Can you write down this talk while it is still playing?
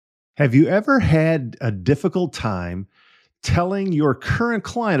Have you ever had a difficult time telling your current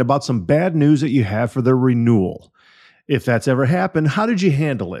client about some bad news that you have for their renewal? If that's ever happened, how did you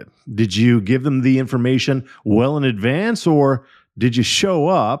handle it? Did you give them the information well in advance, or did you show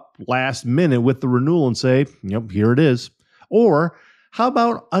up last minute with the renewal and say, yep, here it is? Or how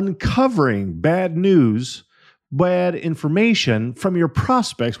about uncovering bad news, bad information from your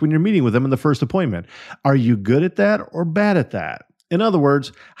prospects when you're meeting with them in the first appointment? Are you good at that or bad at that? In other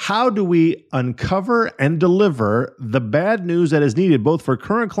words, how do we uncover and deliver the bad news that is needed both for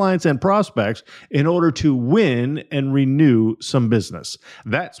current clients and prospects in order to win and renew some business?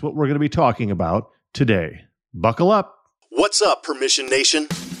 That's what we're going to be talking about today. Buckle up. What's up, Permission Nation?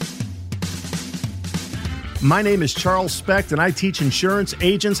 My name is Charles Specht, and I teach insurance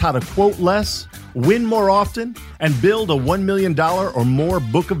agents how to quote less, win more often, and build a $1 million or more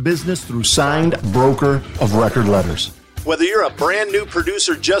book of business through signed broker of record letters. Whether you're a brand new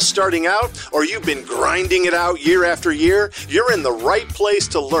producer just starting out or you've been grinding it out year after year, you're in the right place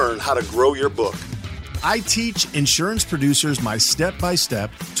to learn how to grow your book. I teach insurance producers my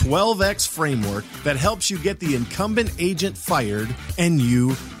step-by-step 12X framework that helps you get the incumbent agent fired and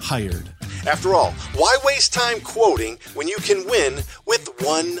you hired. After all, why waste time quoting when you can win with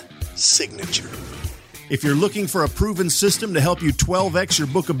one signature? If you're looking for a proven system to help you 12X your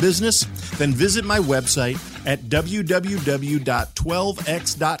book of business, then visit my website at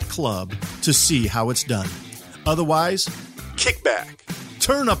www.12x.club to see how it's done. Otherwise, kick back,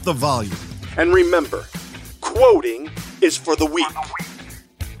 turn up the volume, and remember, quoting is for the weak.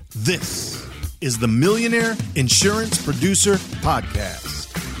 This is the Millionaire Insurance Producer Podcast.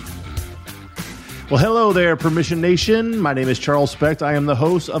 Well, hello there, Permission Nation. My name is Charles Specht. I am the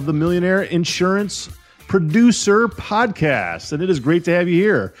host of the Millionaire Insurance Producer Podcast, and it is great to have you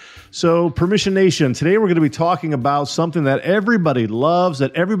here. So, Permission Nation, today we're going to be talking about something that everybody loves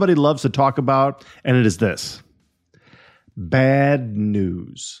to talk about, and it is this: bad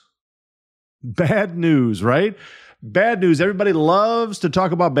news. Bad news, right? Bad news. Everybody loves to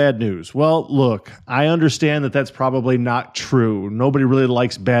talk about bad news. Well, look, I understand that that's probably not true. Nobody really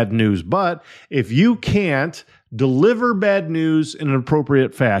likes bad news, but if you can't deliver bad news in an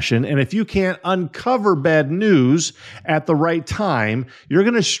appropriate fashion, and if you can't uncover bad news at the right time, you're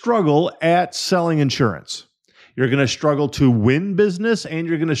going to struggle at selling insurance. You're going to struggle to win business, and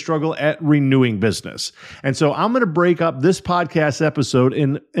you're going to struggle at renewing business. And so I'm going to break up this podcast episode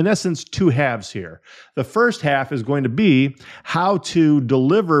in essence, two halves here. The first half is going to be how to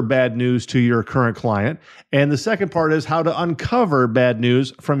deliver bad news to your current client. And the second part is how to uncover bad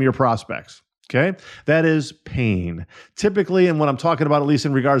news from your prospects. Okay, that is pain. Typically, and what I'm talking about, at least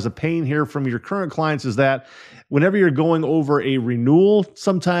in regards to pain here from your current clients, is that whenever you're going over a renewal,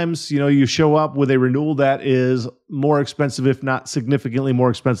 sometimes, you show up with a renewal that is more expensive, if not significantly more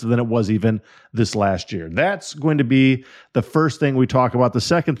expensive than it was even this last year. That's going to be the first thing we talk about. The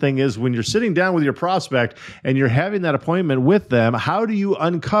second thing is when you're sitting down with your prospect and you're having that appointment with them, how do you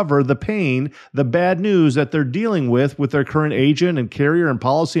uncover the pain, the bad news that they're dealing with their current agent and carrier and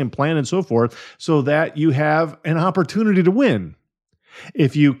policy and plan and so forth, so that you have an opportunity to win?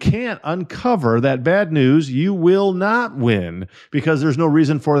 If you can't uncover that bad news, you will not win, because there's no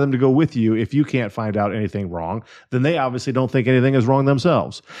reason for them to go with you. If you can't find out anything wrong, then they obviously don't think anything is wrong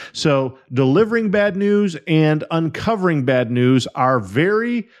themselves. So delivering bad news and uncovering bad news are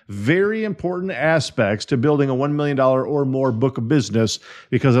very, very important aspects to building a $1 million or more book of business,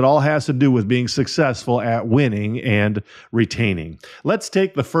 because it all has to do with being successful at winning and retaining. Let's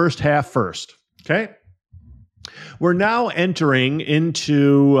take the first half first, okay? We're now entering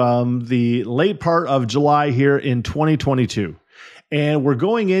into the late part of July here in 2022. And we're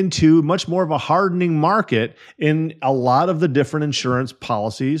going into much more of a hardening market in a lot of the different insurance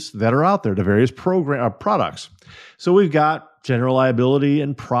policies that are out there, the various products. So we've got general liability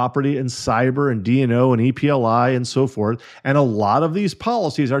and property and cyber and D&O and EPLI and so forth. And a lot of these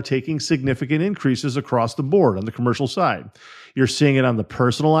policies are taking significant increases across the board on the commercial side. You're seeing it on the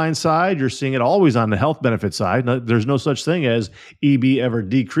personal line side. You're seeing it always on the health benefit side. There's no such thing as EB ever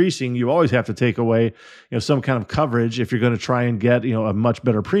decreasing. You always have to take away, some kind of coverage if you're going to try and get, a much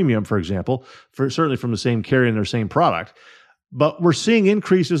better premium, for example, certainly from the same carrier and their same product. But we're seeing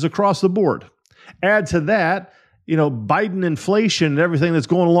increases across the board. Add to that, Biden inflation and everything that's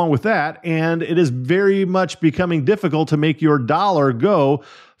going along with that, and it is very much becoming difficult to make your dollar go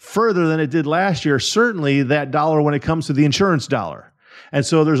further than it did last year, certainly that dollar when it comes to the insurance dollar. And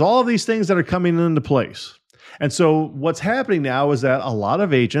so there's all of these things that are coming into place. And so what's happening now is that a lot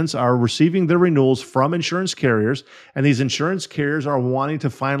of agents are receiving their renewals from insurance carriers, and these insurance carriers are wanting to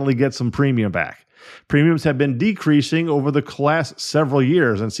finally get some premium back. Premiums have been decreasing over the last several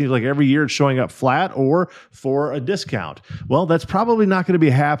years, and it seems like every year it's showing up flat or for a discount. Well, that's probably not going to be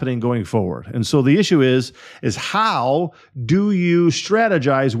happening going forward. And so the issue is how do you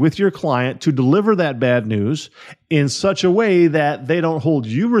strategize with your client to deliver that bad news in such a way that they don't hold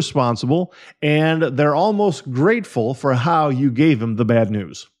you responsible and they're almost grateful for how you gave them the bad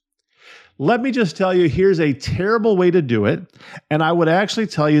news? Let me just tell you, here's a terrible way to do it. And I would actually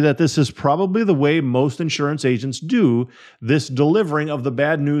tell you that this is probably the way most insurance agents do this delivering of the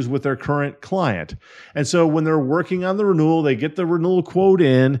bad news with their current client. And so when they're working on the renewal, they get the renewal quote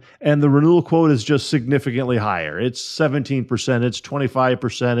in, and the renewal quote is just significantly higher. It's 17%, it's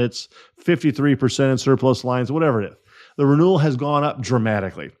 25%, it's 53% in surplus lines, whatever it is. The renewal has gone up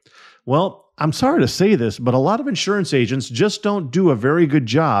dramatically. Well, I'm sorry to say this, but a lot of insurance agents just don't do a very good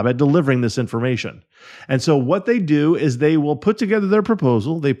job at delivering this information. And so what they do is they will put together their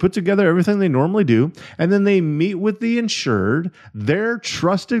proposal, they put together everything they normally do, and then they meet with the insured, their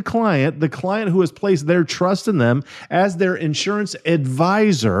trusted client, the client who has placed their trust in them as their insurance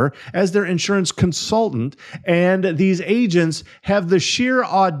advisor, as their insurance consultant. And these agents have the sheer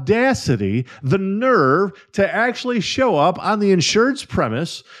audacity, the nerve to actually show up on the insured's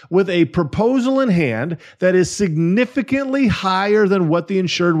premise with a proposal in hand that is significantly higher than what the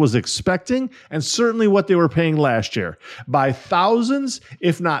insured was expecting, and certainly what they were paying last year, by thousands,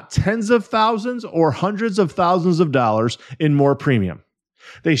 if not tens of thousands or hundreds of thousands of dollars in more premium.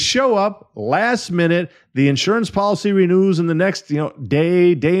 They show up last minute. The insurance policy renews in the next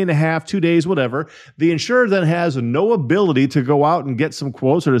day, day and a half, 2 days, whatever. The insurer then has no ability to go out and get some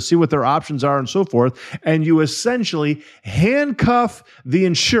quotes or to see what their options are and so forth. And you essentially handcuff the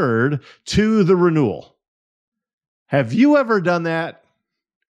insured to the renewal. Have you ever done that?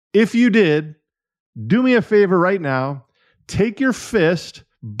 If you did, do me a favor right now. Take your fist,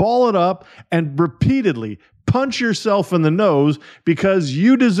 ball it up, and repeatedly punch yourself in the nose because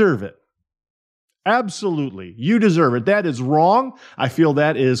you deserve it. Absolutely. You deserve it. That is wrong. I feel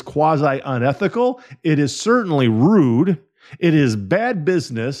that is quasi-unethical. It is certainly rude. It is bad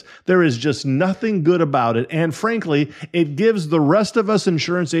business. There is just nothing good about it. And frankly, it gives the rest of us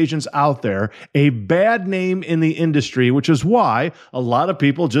insurance agents out there a bad name in the industry, which is why a lot of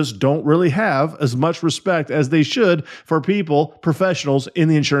people just don't really have as much respect as they should for professionals in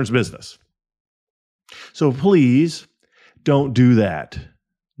the insurance business. So please don't do that.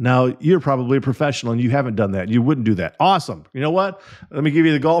 Now, you're probably a professional and you haven't done that. You wouldn't do that. Awesome. You know what? Let me give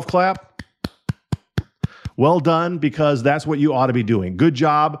you the golf clap. Well done, because that's what you ought to be doing. Good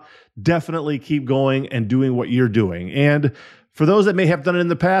job. Definitely keep going and doing what you're doing. And for those that may have done it in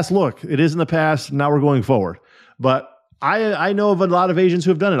the past, look, it is in the past. Now we're going forward. But I know of a lot of agents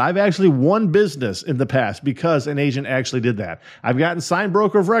who have done it. I've actually won business in the past because an agent actually did that. I've gotten signed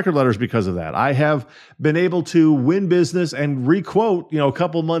broker of record letters because of that. I have been able to win business and requote, a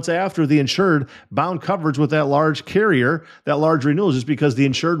couple months after the insured bound coverage with that large carrier, that large renewal, just because the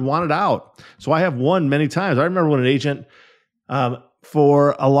insured wanted out. So I have won many times. I remember when an agent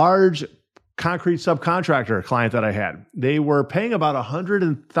for a large concrete subcontractor client that I had, they were paying about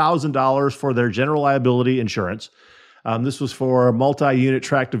 $100,000 for their general liability insurance. This was for a multi-unit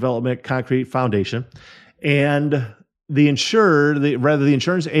tract development concrete foundation. And the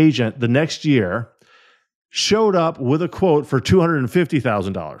insurance agent the next year showed up with a quote for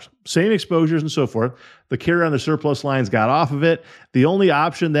 $250,000. Same exposures and so forth. The carrier on the surplus lines got off of it. The only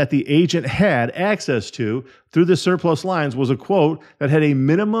option that the agent had access to through the surplus lines was a quote that had a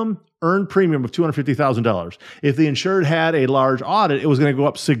minimum earned premium of $250,000. If the insured had a large audit, it was going to go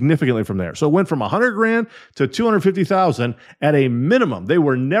up significantly from there. So it went from $100,000 to $250,000 at a minimum. They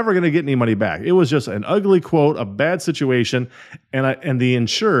were never going to get any money back. It was just an ugly quote, a bad situation, and the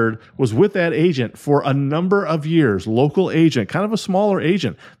insured was with that agent for a number of years. Local agent, kind of a smaller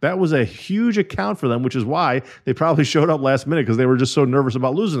agent. That was a huge account for them, which is why they probably showed up last minute because they were just so nervous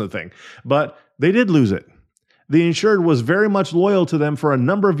about losing the thing. But they did lose it. The insured was very much loyal to them for a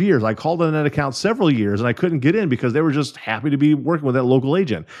number of years. I called on that account several years and I couldn't get in because they were just happy to be working with that local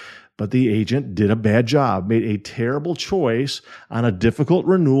agent. But the agent did a bad job, made a terrible choice on a difficult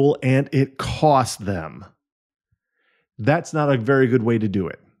renewal, and it cost them. That's not a very good way to do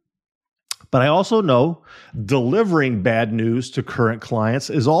it. But I also know delivering bad news to current clients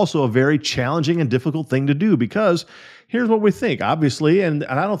is also a very challenging and difficult thing to do, because here's what we think, obviously, and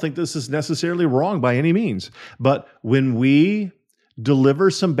I don't think this is necessarily wrong by any means, but when we deliver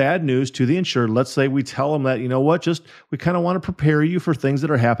some bad news to the insured. Let's say we tell them that, we kind of want to prepare you for things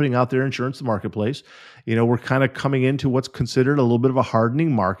that are happening out there in insurance marketplace. We're kind of coming into what's considered a little bit of a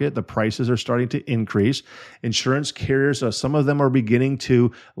hardening market. The prices are starting to increase. Insurance carriers, some of them are beginning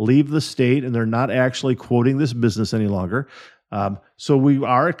to leave the state and they're not actually quoting this business any longer. So we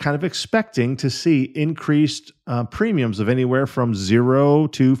are kind of expecting to see increased premiums of anywhere from 0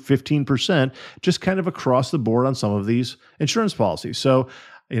 to 15%, just kind of across the board on some of these insurance policies. So,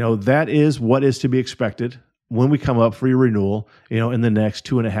 that is what is to be expected when we come up for your renewal, in the next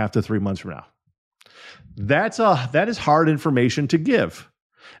 2.5 to 3 months from now. That is hard information to give.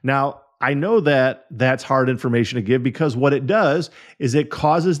 Now, I know that that's hard information to give because what it does is it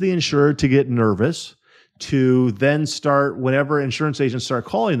causes the insured to get nervous, to then start, whenever insurance agents start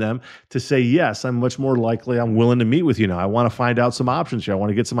calling them, to say, yes, I'm much more likely, I'm willing to meet with you now. I want to find out some options here. I want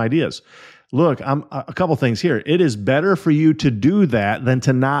to get some ideas. Look, a couple things here. It is better for you to do that than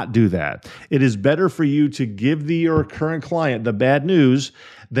to not do that. It is better for you to give your current client the bad news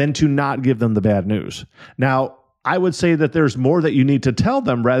than to not give them the bad news. Now, I would say that there's more that you need to tell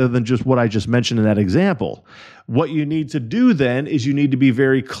them rather than just what I just mentioned in that example. What you need to do then is you need to be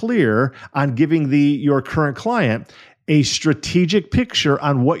very clear on giving your current client a strategic picture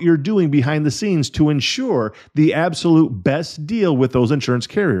on what you're doing behind the scenes to ensure the absolute best deal with those insurance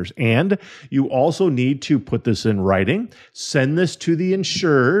carriers. And you also need to put this in writing, send this to the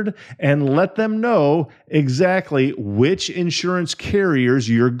insured, and let them know exactly which insurance carriers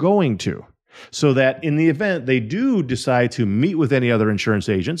you're going to. So that in the event they do decide to meet with any other insurance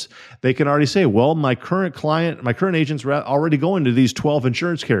agents, they can already say, well, my current agents are already going to these 12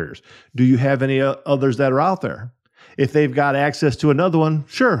 insurance carriers. Do you have any others that are out there? If they've got access to another one,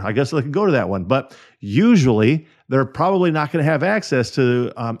 sure, I guess they can go to that one. But usually they're probably not going to have access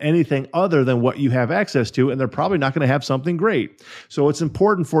to anything other than what you have access to, and they're probably not going to have something great. So it's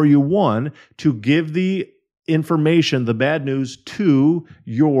important for you, one, to give the information, the bad news, to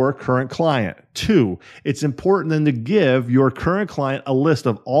your current client. Two, it's important then to give your current client a list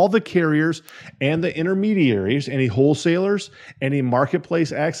of all the carriers and the intermediaries, any wholesalers, any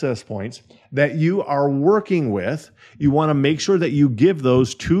marketplace access points that you are working with. You want to make sure that you give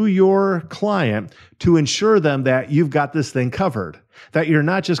those to your client to ensure them that you've got this thing covered, that you're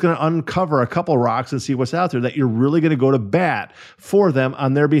not just going to uncover a couple rocks and see what's out there, that you're really going to go to bat for them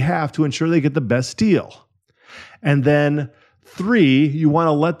on their behalf to ensure they get the best deal. And then three, you want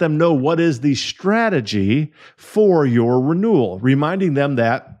to let them know what is the strategy for your renewal, reminding them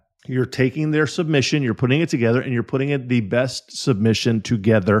that you're taking their submission, you're putting it together, and you're putting it the best submission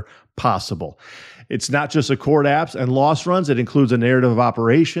together possible. It's not just a court apps and loss runs. It includes a narrative of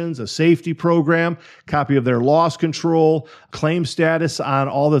operations, a safety program, copy of their loss control, claim status on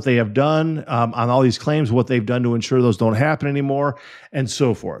all that they have done on all these claims, what they've done to ensure those don't happen anymore, and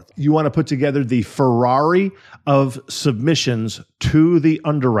so forth. You want to put together the Ferrari of submissions to the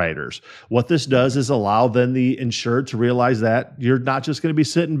underwriters. What this does is allow then the insured to realize that you're not just going to be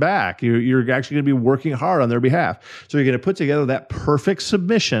sitting back. You're actually going to be working hard on their behalf. So you're going to put together that perfect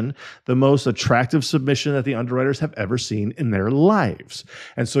submission, the most attractive submission that the underwriters have ever seen in their lives.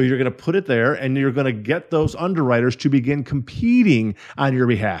 And so you're going to put it there and you're going to get those underwriters to begin competing on your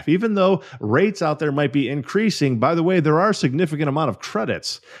behalf. Even though rates out there might be increasing, by the way, there are a significant amount of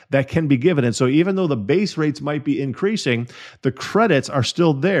credits that can be given. And so even though the base rates might be increasing, the credits are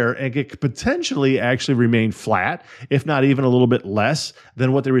still there and could potentially actually remain flat, if not even a little bit less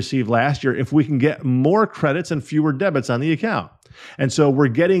than what they received last year, if we can get more credits and fewer debits on the account. And so we're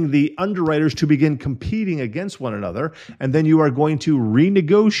getting the underwriters to begin competing against one another, and then you are going to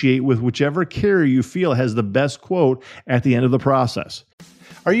renegotiate with whichever carrier you feel has the best quote at the end of the process.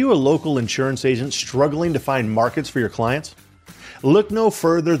 Are you a local insurance agent struggling to find markets for your clients? Look no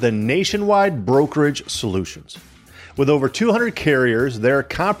further than Nationwide Brokerage Solutions. With over 200 carriers, their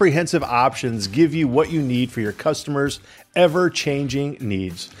comprehensive options give you what you need for your customers' ever-changing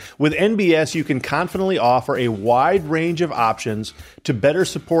needs. With NBS, you can confidently offer a wide range of options to better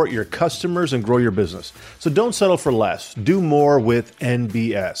support your customers and grow your business. So don't settle for less. Do more with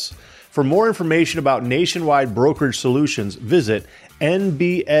NBS. For more information about Nationwide Brokerage Solutions, visit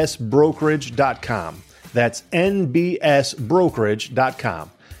nbsbrokerage.com. That's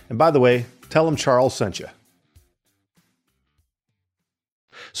nbsbrokerage.com. And by the way, tell them Charles sent you.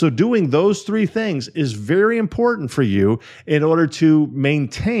 So doing those three things is very important for you in order to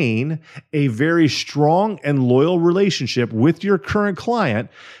maintain a very strong and loyal relationship with your current client.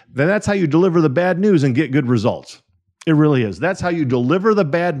 Then that's how you deliver the bad news and get good results. It really is. That's how you deliver the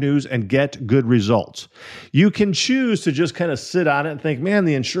bad news and get good results. You can choose to just kind of sit on it and think, man,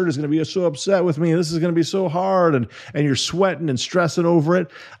 the insured is going to be so upset with me. This is going to be so hard. And you're sweating and stressing over it.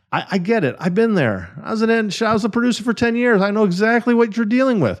 I get it. I've been there. I was a producer for 10 years. I know exactly what you're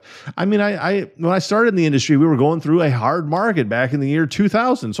dealing with. I mean, when I started in the industry, we were going through a hard market back in the year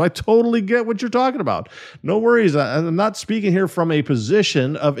 2000. So I totally get what you're talking about. No worries. I'm not speaking here from a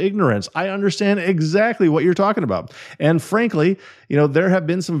position of ignorance. I understand exactly what you're talking about. And frankly, there have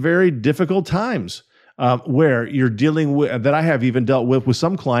been some very difficult times where you're dealing with, that I have even dealt with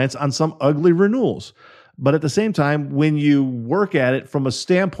some clients on some ugly renewals. But at the same time, when you work at it from a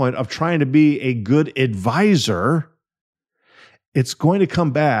standpoint of trying to be a good advisor, it's going to come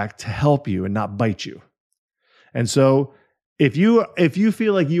back to help you and not bite you. And so if you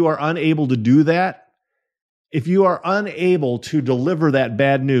feel like you are unable to do that, if you are unable to deliver that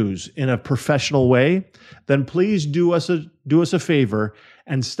bad news in a professional way, then please do us a favor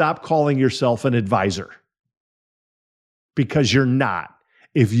and stop calling yourself an advisor, because you're not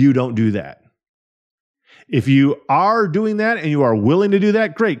if you don't do that. If you are doing that and you are willing to do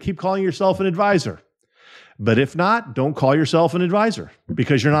that, great, keep calling yourself an advisor. But if not, don't call yourself an advisor,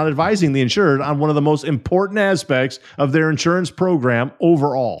 because you're not advising the insured on one of the most important aspects of their insurance program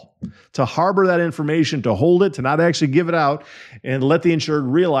overall. To harbor that information, to hold it, to not actually give it out, and let the insured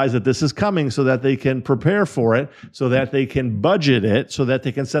realize that this is coming so that they can prepare for it, so that they can budget it, so that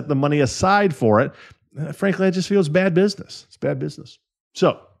they can set the money aside for it. Frankly, I just feel it's bad business. It's bad business.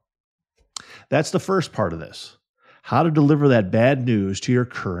 So that's the first part of this, how to deliver that bad news to your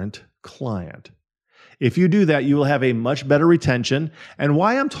current client. If you do that, you will have a much better retention. And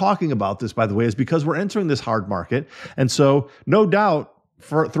why I'm talking about this, by the way, is because we're entering this hard market. And so no doubt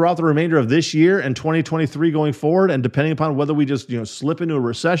throughout the remainder of this year and 2023 going forward, and depending upon whether we just slip into a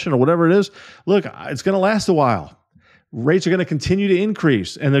recession or whatever it is, look, it's going to last a while. Rates are going to continue to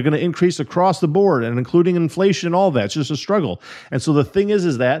increase, and they're going to increase across the board, and including inflation and all that. It's just a struggle. And so the thing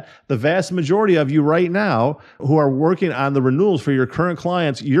is that the vast majority of you right now who are working on the renewals for your current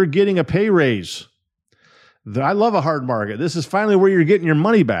clients, you're getting a pay raise. I love a hard market. This is finally where you're getting your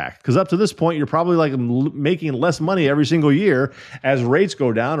money back, because up to this point, you're probably like making less money every single year as rates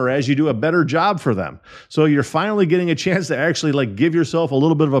go down or as you do a better job for them. So you're finally getting a chance to actually give yourself a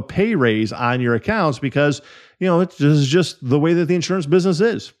little bit of a pay raise on your accounts, because this is just the way that the insurance business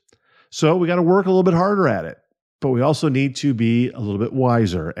is. So we got to work a little bit harder at it, but we also need to be a little bit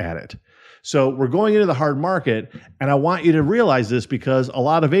wiser at it. So we're going into the hard market, and I want you to realize this, because a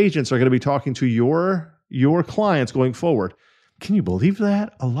lot of agents are going to be talking to your clients going forward. Can you believe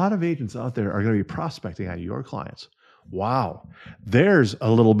that? A lot of agents out there are going to be prospecting on your clients. Wow. There's a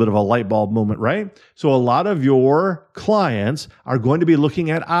little bit of a light bulb moment, right? So a lot of your clients are going to be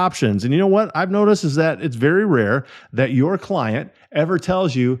looking at options. And you know what I've noticed is that it's very rare that your client ever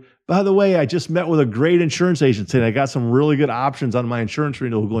tells you, by the way, I just met with a great insurance agent today. I got some really good options on my insurance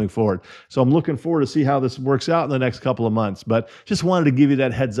renewal going forward. So I'm looking forward to see how this works out in the next couple of months. But just wanted to give you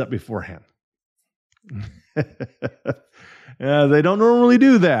that heads up beforehand. They don't normally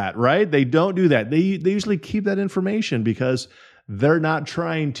do that, right? They don't do that. They usually keep that information because they're not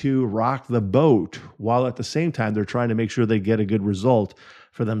trying to rock the boat, while at the same time they're trying to make sure they get a good result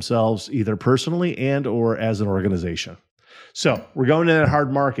for themselves, either personally and or as an organization. So we're going in that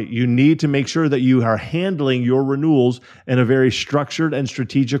hard market. You need to make sure that you are handling your renewals in a very structured and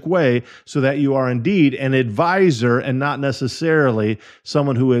strategic way, so that you are indeed an advisor and not necessarily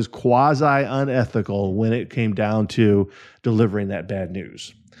someone who is quasi-unethical when it came down to delivering that bad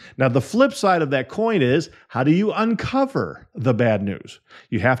news. Now, the flip side of that coin is, how do you uncover the bad news?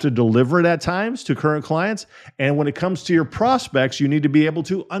 You have to deliver it at times to current clients. And when it comes to your prospects, you need to be able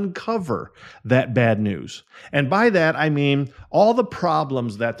to uncover that bad news. And by that, I mean all the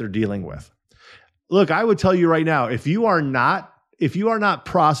problems that they're dealing with. Look, I would tell you right now, if you are not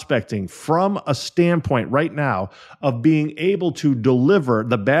prospecting from a standpoint right now of being able to deliver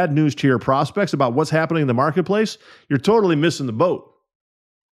the bad news to your prospects about what's happening in the marketplace, you're totally missing the boat.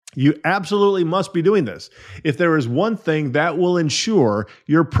 You absolutely must be doing this. If there is one thing that will ensure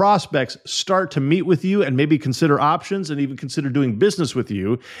your prospects start to meet with you and maybe consider options and even consider doing business with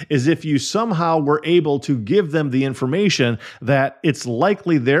you, is if you somehow were able to give them the information that it's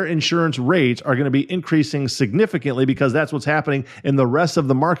likely their insurance rates are going to be increasing significantly, because that's what's happening in the rest of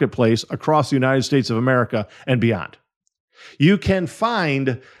the marketplace across the United States of America and beyond. You can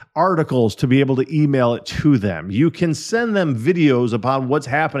find articles to be able to email it to them. You can send them videos upon what's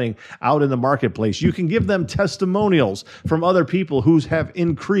happening out in the marketplace. You can give them testimonials from other people who have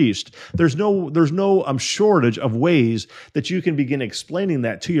increased. There's no shortage of ways that you can begin explaining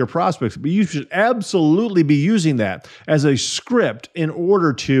that to your prospects, but you should absolutely be using that as a script in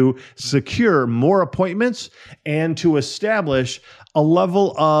order to secure more appointments and to establish a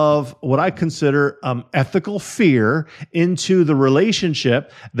level of what I consider ethical fear into the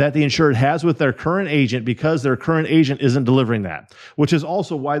relationship that the insured has with their current agent because their current agent isn't delivering that, which is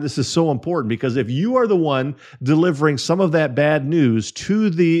also why this is so important, because if you are the one delivering some of that bad news to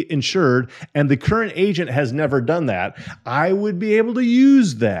the insured and the current agent has never done that, I would be able to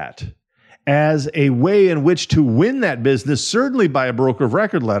use that as a way in which to win that business, certainly by a broker of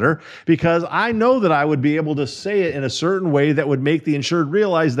record letter, because I know that I would be able to say it in a certain way that would make the insured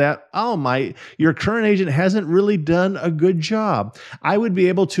realize that, your current agent hasn't really done a good job. I would be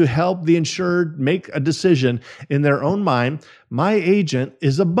able to help the insured make a decision in their own mind. My agent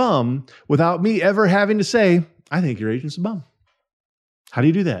is a bum, without me ever having to say, I think your agent's a bum. How do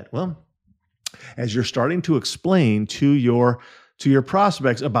you do that? Well, as you're starting to explain to your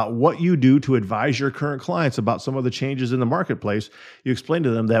prospects about what you do to advise your current clients about some of the changes in the marketplace, you explain to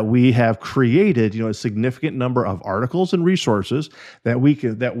them that we have created, a significant number of articles and resources that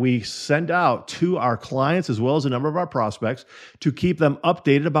we send out to our clients as well as a number of our prospects to keep them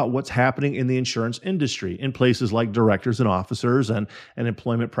updated about what's happening in the insurance industry in places like directors and officers and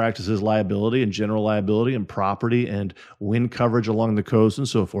employment practices liability and general liability and property and wind coverage along the coast and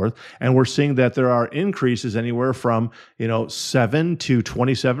so forth. And we're seeing that there are increases anywhere from, 7 to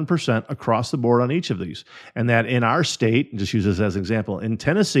 27% across the board on each of these. And that in our state, just use this as an example, in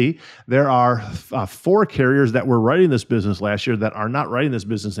Tennessee, there are 4 carriers that were writing this business last year that are not writing this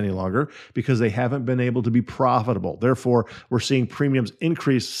business any longer because they haven't been able to be profitable. Therefore, we're seeing premiums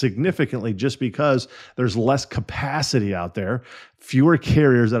increase significantly just because there's less capacity out there, fewer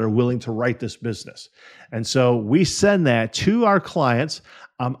carriers that are willing to write this business. And so we send that to our clients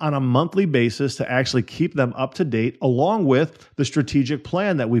on a monthly basis to actually keep them up to date, along with the strategic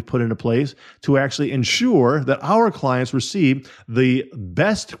plan that we've put into place to actually ensure that our clients receive the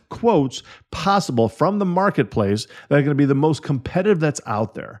best quotes possible from the marketplace that are going to be the most competitive that's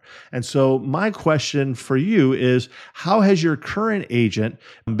out there. And so my question for you is, how has your current agent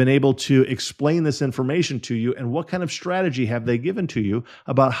been able to explain this information to you, and what kind of strategy have they given to you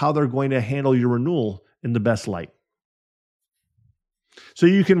about how they're going to handle your renewal in the best light? So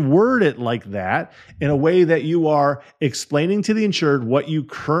you can word it like that in a way that you are explaining to the insured what you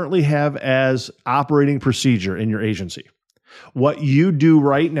currently have as operating procedure in your agency, what you do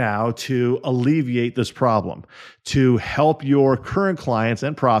right now to alleviate this problem, to help your current clients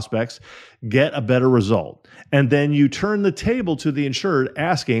and prospects get a better result. And then you turn the table to the insured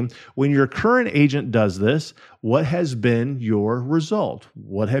asking, when your current agent does this, what has been your result?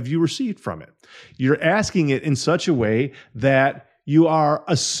 What have you received from it? You're asking it in such a way that you are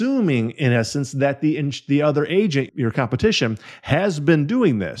assuming, in essence, that the other agent, your competition, has been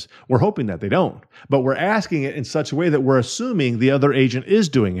doing this. We're hoping that they don't, but we're asking it in such a way that we're assuming the other agent is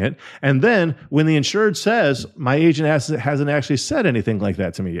doing it. And then when the insured says, my agent hasn't actually said anything like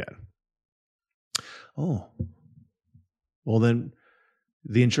that to me yet. Oh, well then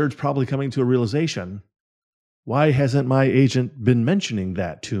the insured's probably coming to a realization. Why hasn't my agent been mentioning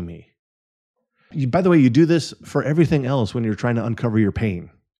that to me? By the way, you do this for everything else when you're trying to uncover your pain.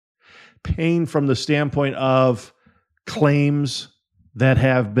 Pain from the standpoint of claims that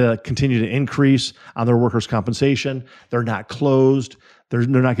have continued to increase on their workers' compensation. They're not closed. They're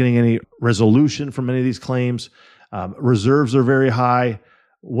not getting any resolution from any of these claims. Reserves are very high.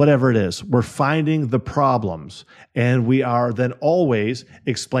 Whatever it is, we're finding the problems, and we are then always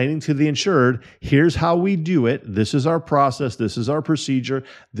explaining to the insured, here's how we do it. This is our process. This is our procedure.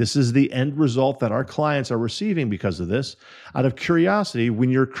 This is the end result that our clients are receiving because of this. Out of curiosity, when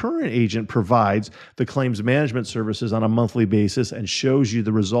your current agent provides the claims management services on a monthly basis and shows you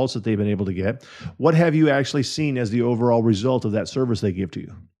the results that they've been able to get, what have you actually seen as the overall result of that service they give to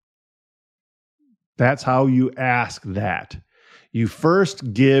you? That's how you ask that. You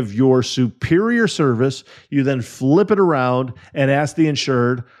first give your superior service, you then flip it around and ask the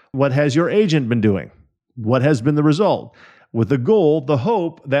insured, what has your agent been doing? What has been the result? With the goal, the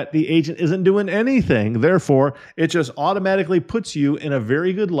hope that the agent isn't doing anything. Therefore, it just automatically puts you in a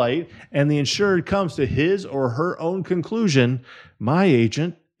very good light, and the insured comes to his or her own conclusion, my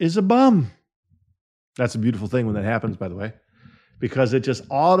agent is a bum. That's a beautiful thing when that happens, by the way, because it just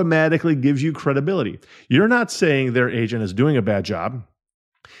automatically gives you credibility. You're not saying their agent is doing a bad job.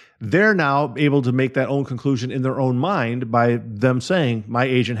 they're now able to make that own conclusion in their own mind by them saying, my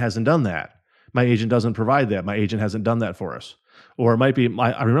agent hasn't done that. My agent doesn't provide that. My agent hasn't done that for us. Or it might be,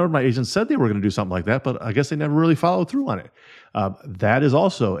 I remember my agent said they were going to do something like that, but I guess they never really followed through on it. That is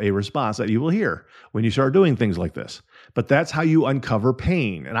also a response that you will hear when you start doing things like this. But that's how you uncover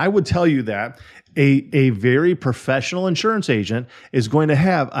pain. And I would tell you that a very professional insurance agent is going to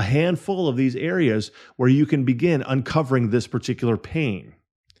have a handful of these areas where you can begin uncovering this particular pain.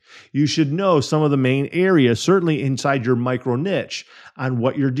 You should know some of the main areas, certainly inside your micro niche, on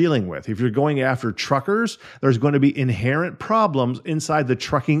what you're dealing with. If you're going after truckers, there's going to be inherent problems inside the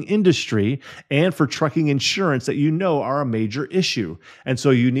trucking industry and for trucking insurance that you know are a major issue. And so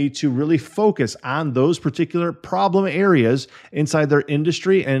you need to really focus on those particular problem areas inside their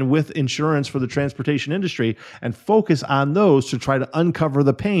industry and with insurance for the transportation industry, and focus on those to try to uncover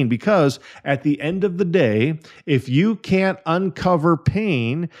the pain. Because at the end of the day, if you can't uncover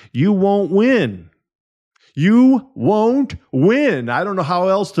pain, you won't win. You won't win. I don't know how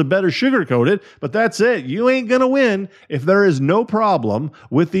else to better sugarcoat it, but that's it. You ain't going to win if there is no problem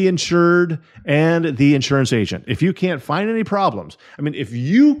with the insured and the insurance agent. If you can't find any problems, if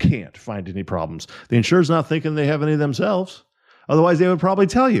you can't find any problems, the insured's not thinking they have any themselves. Otherwise, they would probably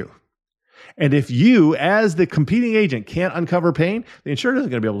tell you. And if you, as the competing agent, can't uncover pain, the insured isn't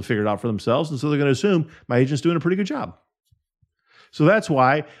going to be able to figure it out for themselves. And so they're going to assume my agent's doing a pretty good job. So that's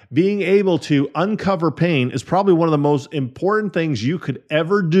why being able to uncover pain is probably one of the most important things you could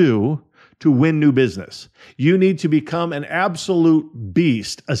ever do to win new business. You need to become an absolute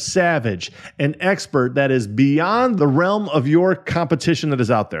beast, a savage, an expert that is beyond the realm of your competition that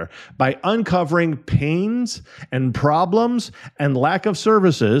is out there by uncovering pains and problems and lack of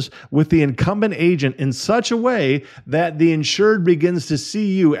services with the incumbent agent in such a way that the insured begins to see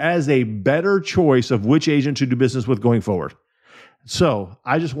you as a better choice of which agent to do business with going forward. So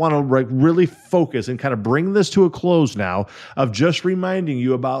I just want to really focus and kind of bring this to a close now of just reminding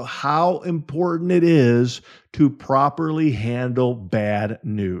you about how important it is to properly handle bad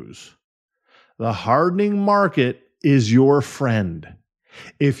news. The hardening market is your friend.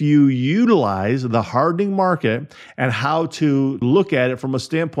 If you utilize the hardening market and how to look at it from a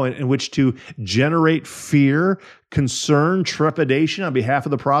standpoint in which to generate fear, concern, trepidation on behalf of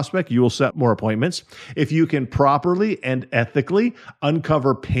the prospect, you will set more appointments. If you can properly and ethically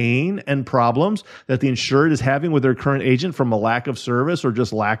uncover pain and problems that the insured is having with their current agent from a lack of service or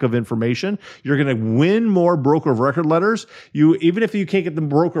just lack of information, you're going to win more broker of record letters. Even if you can't get the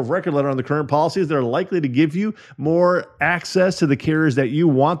broker of record letter on the current policies, they're likely to give you more access to the carriers that you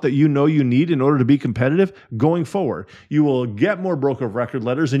want, that you know you need in order to be competitive going forward. You will get more broker of record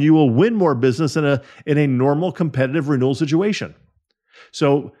letters and you will win more business in a normal competitive renewal situation.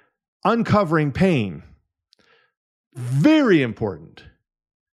 So uncovering pain, very important.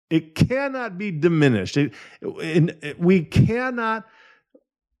 It cannot be diminished. We cannot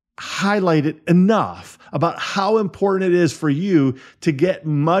highlight it enough about how important it is for you to get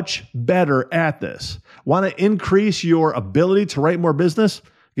much better at this. Want to increase your ability to write more business?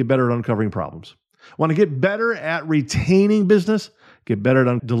 Get better at uncovering problems. Want to get better at retaining business? Get better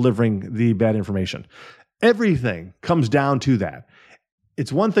at delivering the bad information. Everything comes down to that.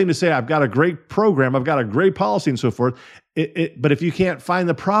 It's one thing to say, I've got a great program, I've got a great policy and so forth. But if you can't find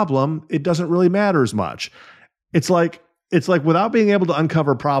the problem, it doesn't really matter as much. It's like without being able to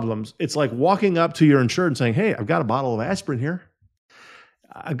uncover problems, it's like walking up to your insured and saying, hey, I've got a bottle of aspirin here.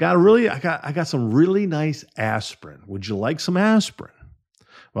 I got some really nice aspirin. Would you like some aspirin?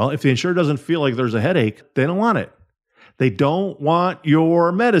 Well, if the insured doesn't feel like there's a headache, they don't want it. They don't want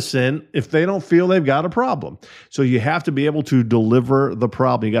your medicine if they don't feel they've got a problem. So you have to be able to deliver the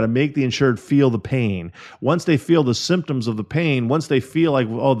problem. You got to make the insured feel the pain. Once they feel the symptoms of the pain, once they feel like,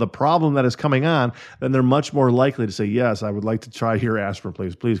 oh, the problem that is coming on, then they're much more likely to say, yes, I would like to try your aspirin,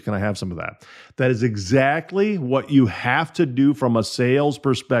 please. Please, can I have some of that? That is exactly what you have to do from a sales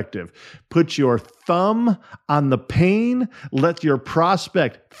perspective. Put your thumb on the pain, let your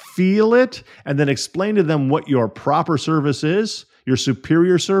prospect feel it, and then explain to them what your proper service is, your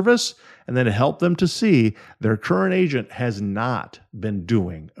superior service, and then help them to see their current agent has not been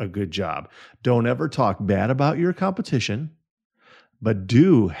doing a good job. Don't ever talk bad about your competition, but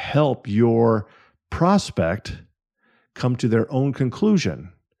do help your prospect come to their own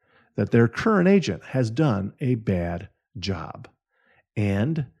conclusion that their current agent has done a bad job.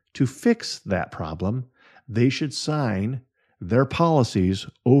 And to fix that problem, they should sign their policies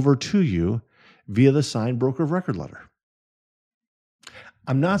over to you via the signed broker of record letter.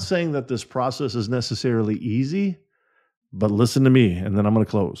 I'm not saying that this process is necessarily easy, but listen to me, and then I'm going to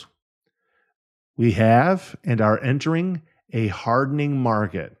close. We have and are entering a hardening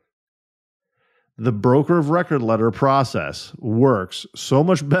market. The broker of record letter process works so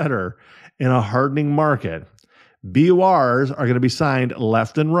much better in a hardening market. BORs are going to be signed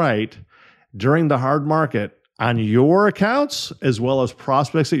left and right during the hard market on your accounts as well as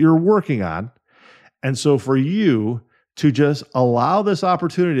prospects that you're working on. And so for you to just allow this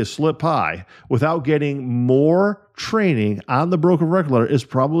opportunity to slip by without getting more training on the broker of record letter is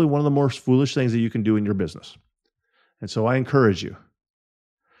probably one of the most foolish things that you can do in your business. And so I encourage you,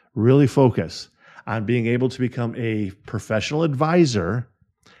 really focus on being able to become a professional advisor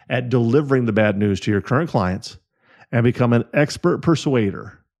at delivering the bad news to your current clients and become an expert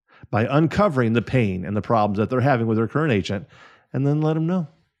persuader by uncovering the pain and the problems that they're having with their current agent, and then let them know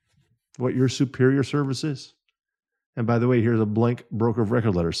what your superior service is. And by the way, here's a blank broker of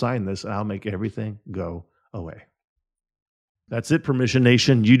record letter. Sign this, and I'll make everything go away. That's it, Permission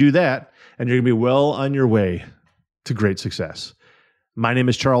Nation. You do that, and you're going to be well on your way to great success. My name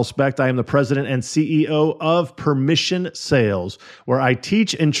is Charles Specht. I am the president and CEO of Permission Sales, where I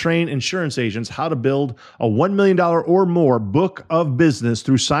teach and train insurance agents how to build a $1 million or more book of business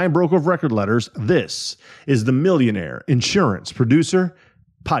through signed broker of record letters. This is the Millionaire Insurance Producer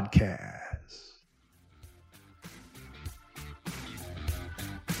Podcast.